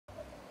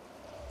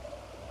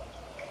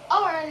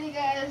Alrighty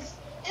guys,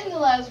 in the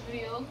last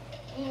video,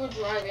 we were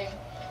driving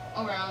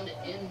around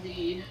in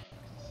the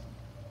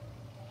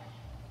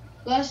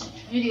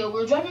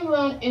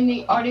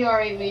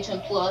RDR8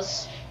 V10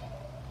 Plus.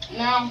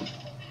 Now,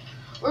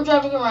 we're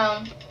driving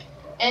around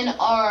in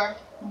our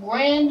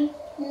brand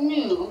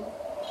new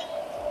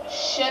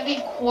Chevy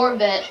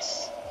Corvette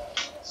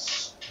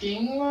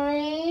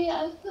Stingray,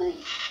 I think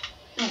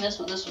that's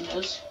what this one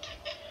is.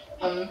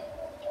 It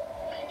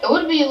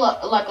would be a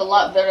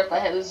lot better if I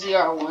had a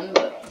ZR1,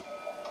 but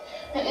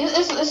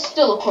it's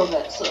still a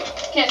Corvette, so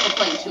can't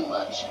complain too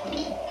much. I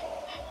mean,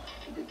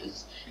 look at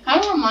this.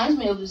 Kind of reminds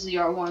me of the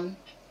ZR1,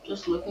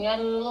 just looking at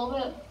it a little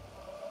bit.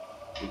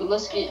 But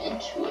let's get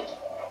into it.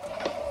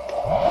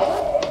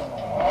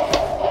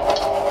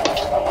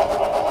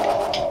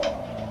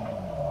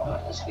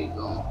 Alright, let's get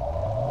going.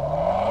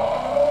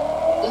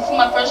 This is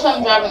my first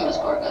time driving this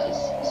car, guys,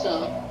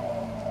 so I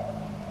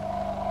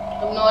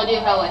have no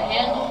idea how it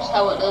handles,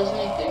 how it does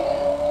anything.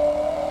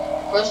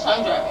 First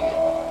time driving it.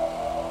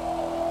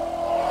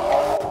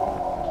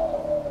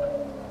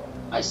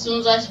 As soon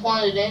as I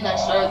spawned it in, I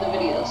started the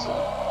video, so.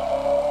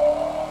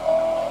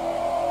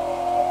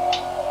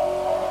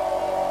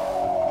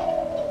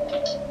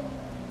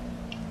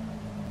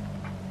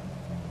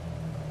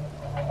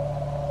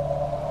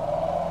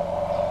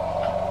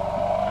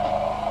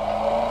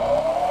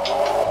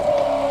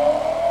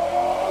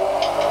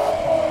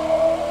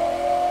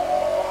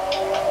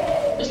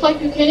 It's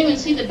like you can't even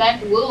see the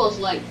back wheels,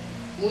 like,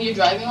 when you're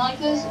driving like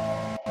this.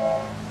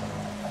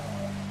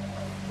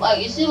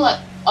 Like, you see, like,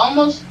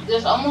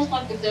 there's almost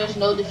like if there's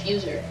no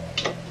diffuser.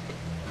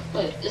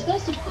 Wait, is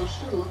that supposed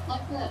to look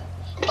like that?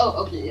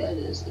 Oh, okay, yeah, it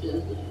is.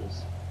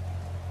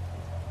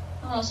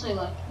 I'll say,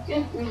 like, you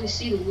can't really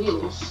see the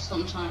wheels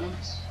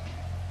sometimes.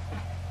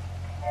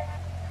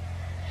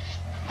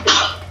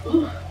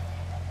 Ooh.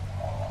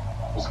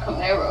 It's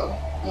Camaro.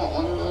 Want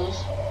one of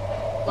those.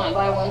 Might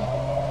buy one.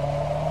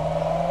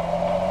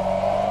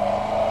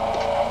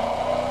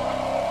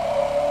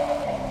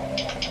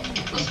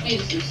 What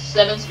speed is this?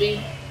 7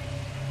 speed?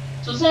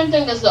 So same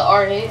thing as the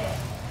R8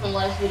 from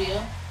last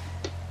video.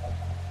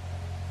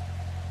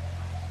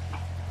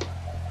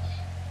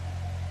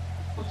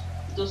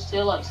 Those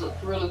taillights look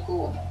really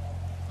cool.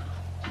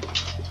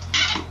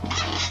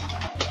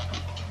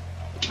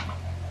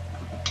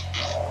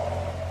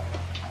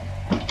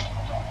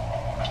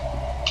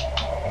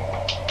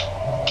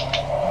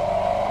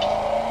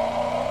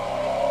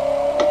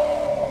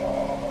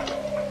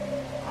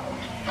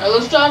 Alright,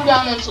 let's drive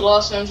down into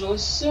Los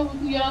Angeles, see what we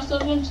can get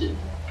ourselves into.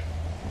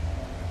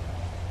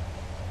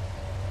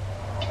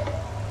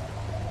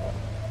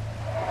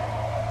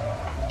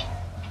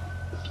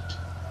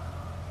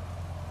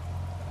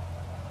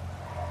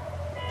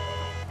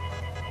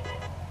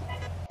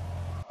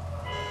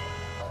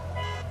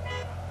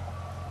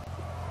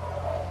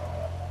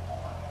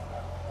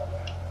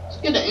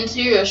 Get an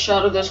interior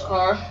shot of this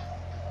car.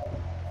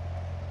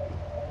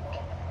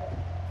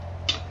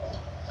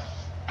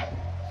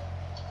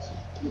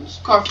 This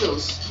car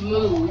feels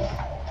smooth.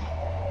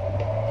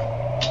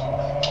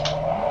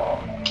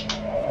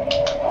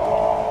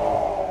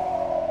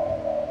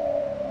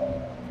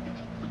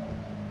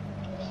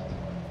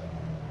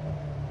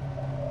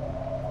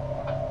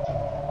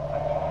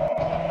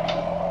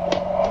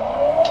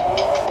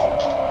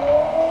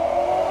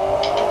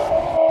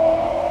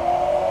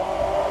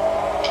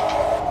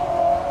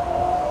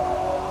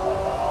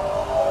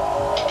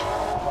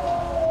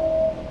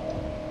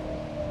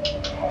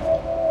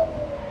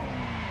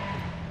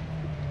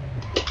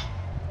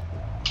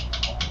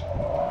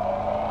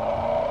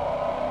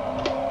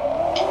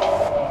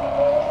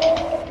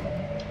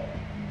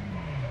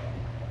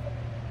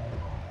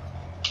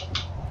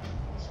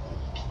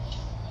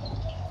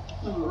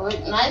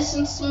 Nice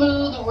and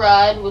smooth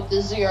ride with the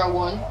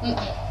ZR1.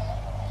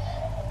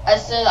 I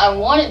said I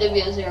want it to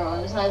be a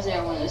ZR1. It's not a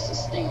ZR1, it's a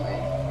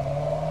Stingray.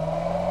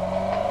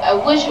 I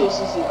wish it was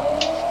a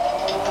ZR1.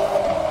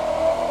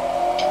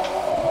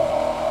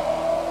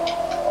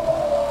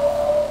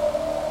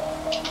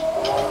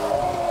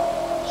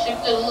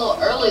 Shifted a little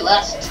early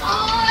last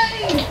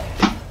time.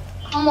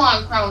 Come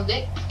on, Crown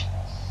Vic.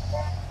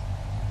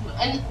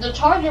 And the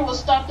Charger was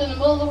stopped in the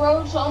middle of the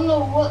road, so I don't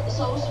know what's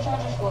the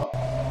Charger's fault.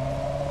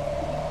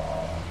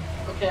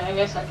 Okay, I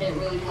guess I can't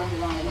really blame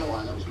it on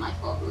anyone. It was my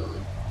fault,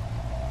 really.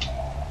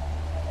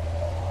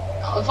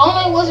 If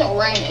only it wasn't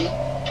raining.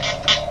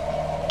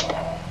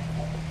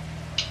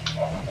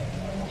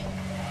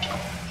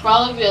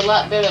 Probably be a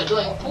lot better at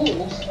doing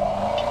pools.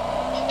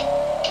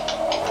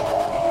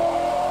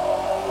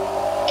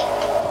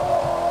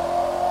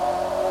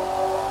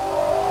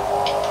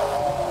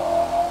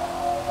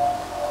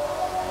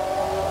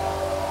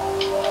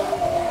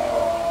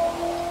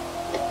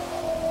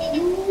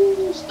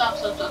 Ooh, stop.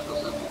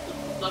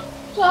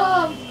 Go.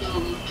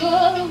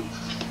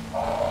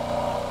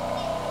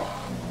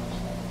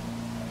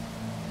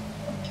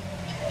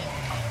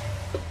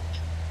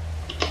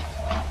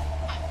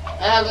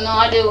 I have no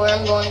idea where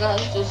I'm going,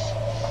 guys. Just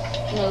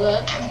know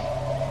that.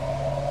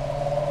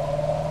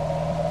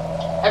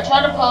 I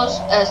try to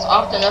post as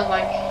often as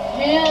I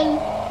And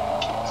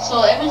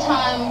so every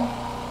time,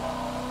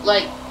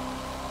 like,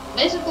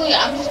 basically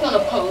I'm just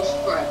gonna post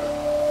forever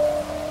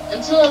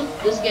until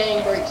this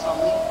game breaks on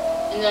me,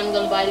 and then I'm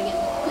gonna buy it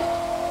again.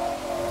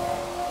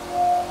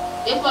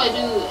 If I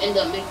do end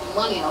up making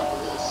money off of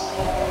this.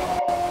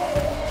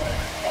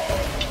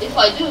 If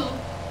I do,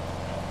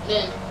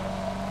 then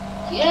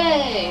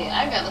yay,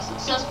 I got a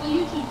successful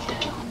YouTube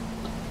channel.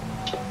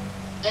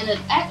 And it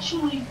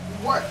actually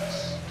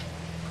works.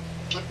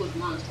 Like with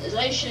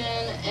monetization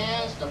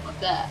and stuff like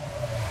that.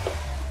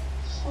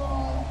 So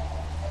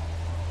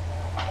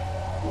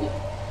yeah.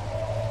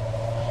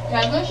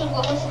 Guys, make sure to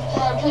go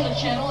subscribe to the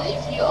channel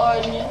if you are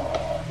new,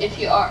 if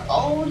you are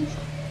old,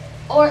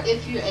 or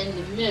if you're in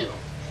the middle.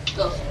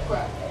 Go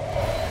subscribe.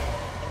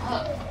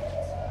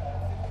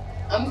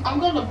 I'm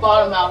gonna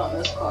bottom out on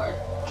this car.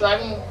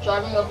 Driving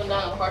up and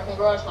down the parking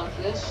garage like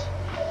this.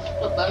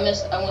 Nope, I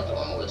went the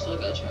wrong way, so I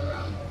gotta turn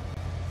around.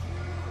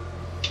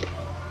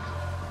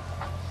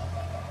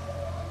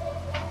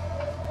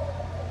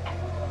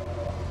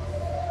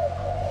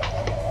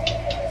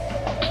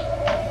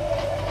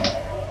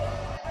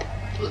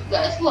 Look,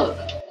 guys, look.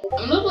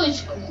 I'm literally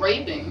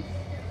scraping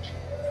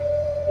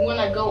when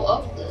I go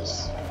up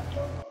this.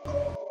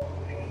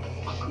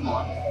 Oh, come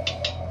on.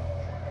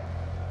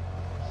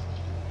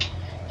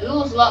 If it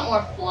was a lot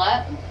more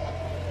flat,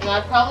 and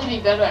I'd probably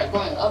be better at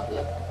going up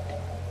it.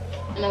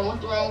 And I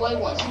went the wrong way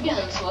once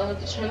again, so I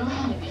have to turn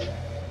around again.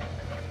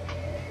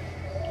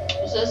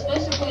 So it's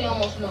basically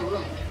almost no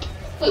room.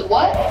 Wait,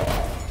 what?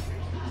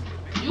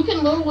 You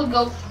can literally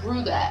go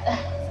through that.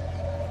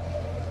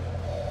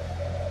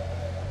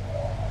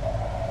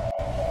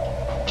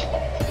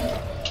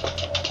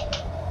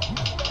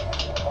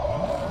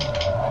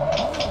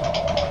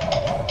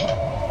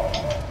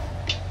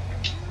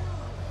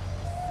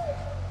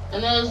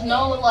 And there's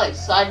no like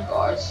side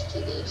guards to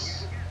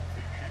this.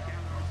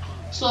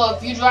 So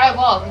if you drive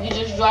off, you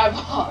just drive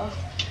off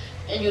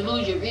and you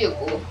lose your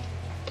vehicle.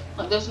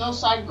 Like there's no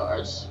side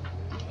guards.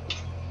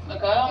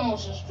 Like I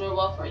almost just drove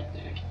off right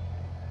there.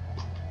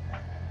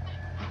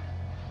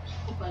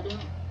 Hope I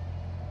didn't.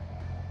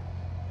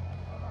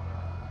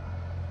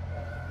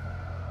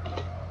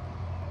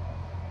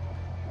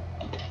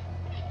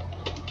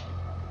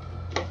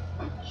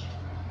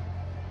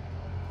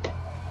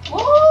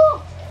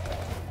 Whoa!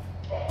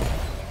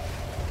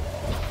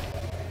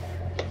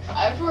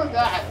 I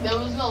forgot there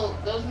was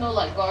no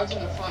like guards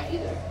in the front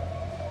either.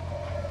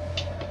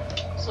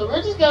 So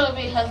we're just gonna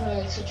be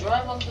hesitant to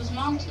drive up this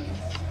mountain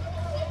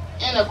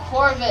in a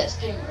Corvette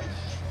Stingray.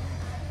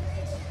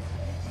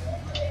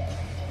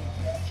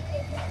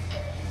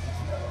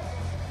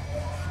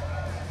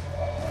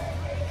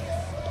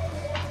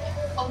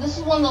 Oh, this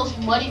is one of those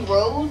muddy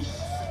roads.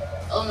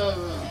 Oh no.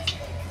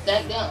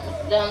 That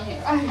down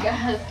here. Alright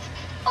guys.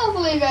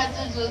 Hopefully you guys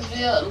enjoyed this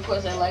video. Of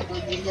course, a like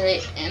would be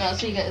great. And I'll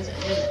see you guys in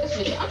the next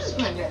video. I'm just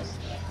playing, guys.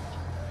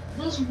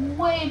 This is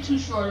way too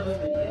short of a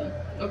video.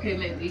 Okay,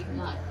 maybe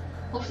not.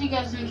 Hopefully you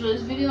guys enjoyed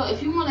this video.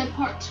 If you want a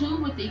part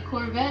 2 with the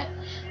Corvette,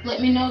 let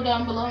me know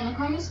down below in the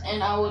comments,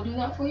 and I will do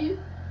that for you.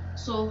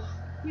 So,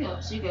 yeah,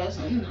 see you guys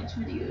in the next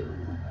video.